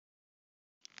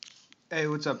Hey,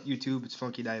 what's up, YouTube? It's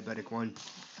Funky Diabetic 1.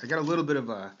 I got a little bit of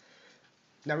a,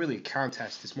 not really a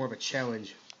contest, it's more of a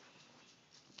challenge.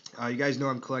 You guys know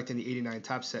I'm collecting the 89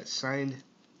 top set signed.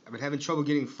 I've been having trouble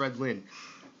getting Fred Lynn.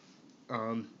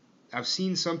 I've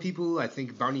seen some people, I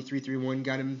think Bounty331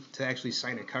 got him to actually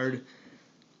sign a card,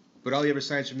 but all he ever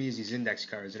signs for me is these index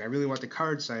cards, and I really want the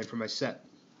card signed for my set.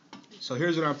 So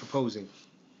here's what I'm proposing.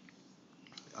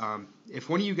 If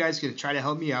one of you guys can try to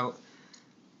help me out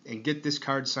and get this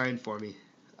card signed for me,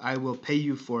 I will pay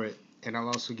you for it, and I'll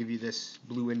also give you this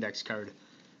blue index card,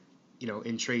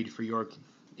 in trade for your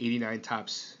 89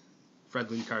 Topps Fred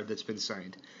Lynn card that's been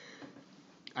signed.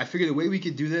 I figure the way we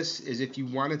could do this is, if you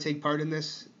want to take part in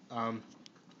this,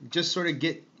 just sort of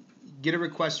get a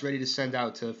request ready to send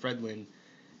out to Fred Lynn.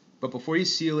 But before you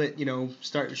seal it,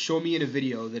 show me in a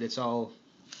video that it's all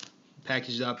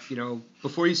packaged up.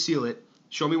 Before you seal it,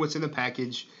 show me what's in the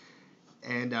package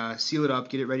and seal it up,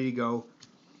 get it ready to go.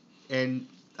 And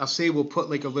I'll say we'll put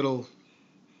like a little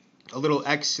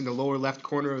X in the lower left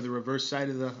corner of the reverse side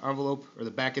of the envelope, or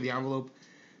the back of the envelope,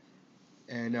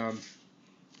 and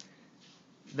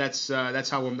that's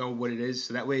how we'll know what it is.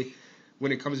 So that way,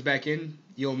 when it comes back in,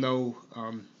 you'll know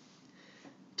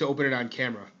to open it on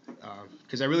camera.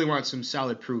 Because I really want some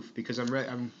solid proof, because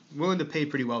I'm willing to pay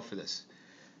pretty well for this.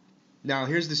 Now,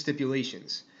 here's the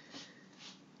stipulations.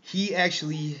 He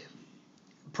actually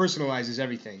personalizes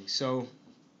everything. So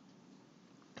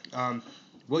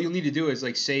what you'll need to do is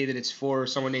say that it's for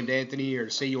someone named Anthony, or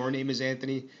say your name is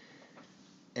Anthony,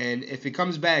 and if it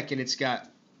comes back and it's got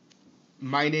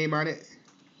my name on it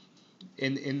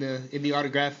in the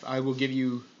autograph, I will give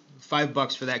you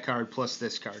 $5 for that card plus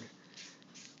this card.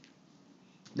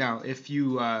 Now, if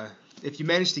you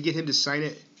manage to get him to sign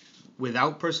it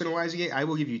without personalizing it, I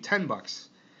will give you $10.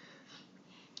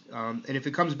 And if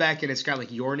it comes back and it's got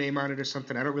like your name on it or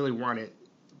something, I don't really want it,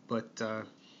 but I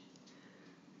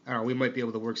don't know, we might be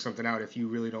able to work something out if you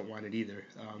really don't want it either.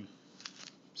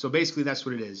 So basically that's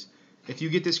what it is. If you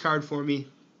get this card for me,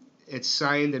 it's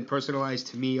signed and personalized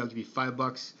to me, I'll give you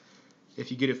 $5.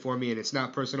 If you get it for me and it's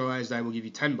not personalized, I will give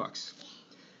you $10.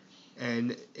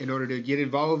 And in order to get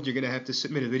involved, you're going to have to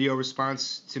submit a video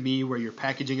response to me where you're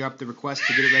packaging up the request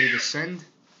to get it ready to send.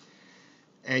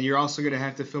 And you're also going to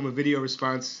have to film a video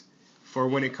response for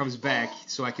when it comes back,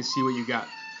 so I can see what you got.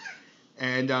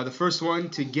 And the first one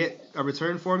to get a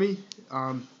return for me,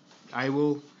 I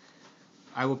will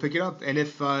pick it up. And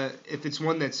if it's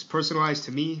one that's personalized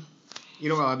to me,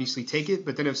 I'll obviously take it.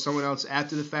 But then if someone else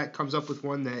after the fact comes up with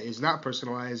one that is not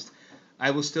personalized,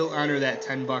 I will still honor that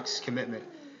 $10 commitment.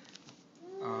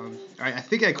 I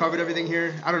think I covered everything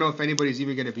here. I don't know if anybody's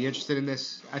even going to be interested in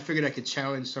this. I figured I could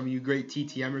challenge some of you great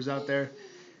TTMers out there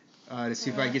to see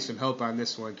if I can get some help on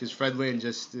this one, because Fred Lynn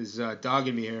just is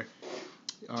dogging me here.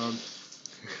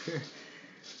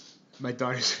 My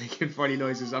daughter's making funny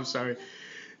noises. I'm sorry.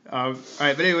 Alright,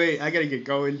 but anyway, I got to get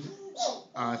going.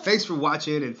 Thanks for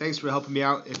watching, and thanks for helping me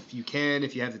out if you can,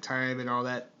 if you have the time and all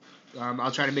that.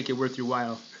 I'll try to make it worth your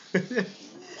while.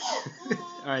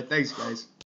 Alright, thanks guys.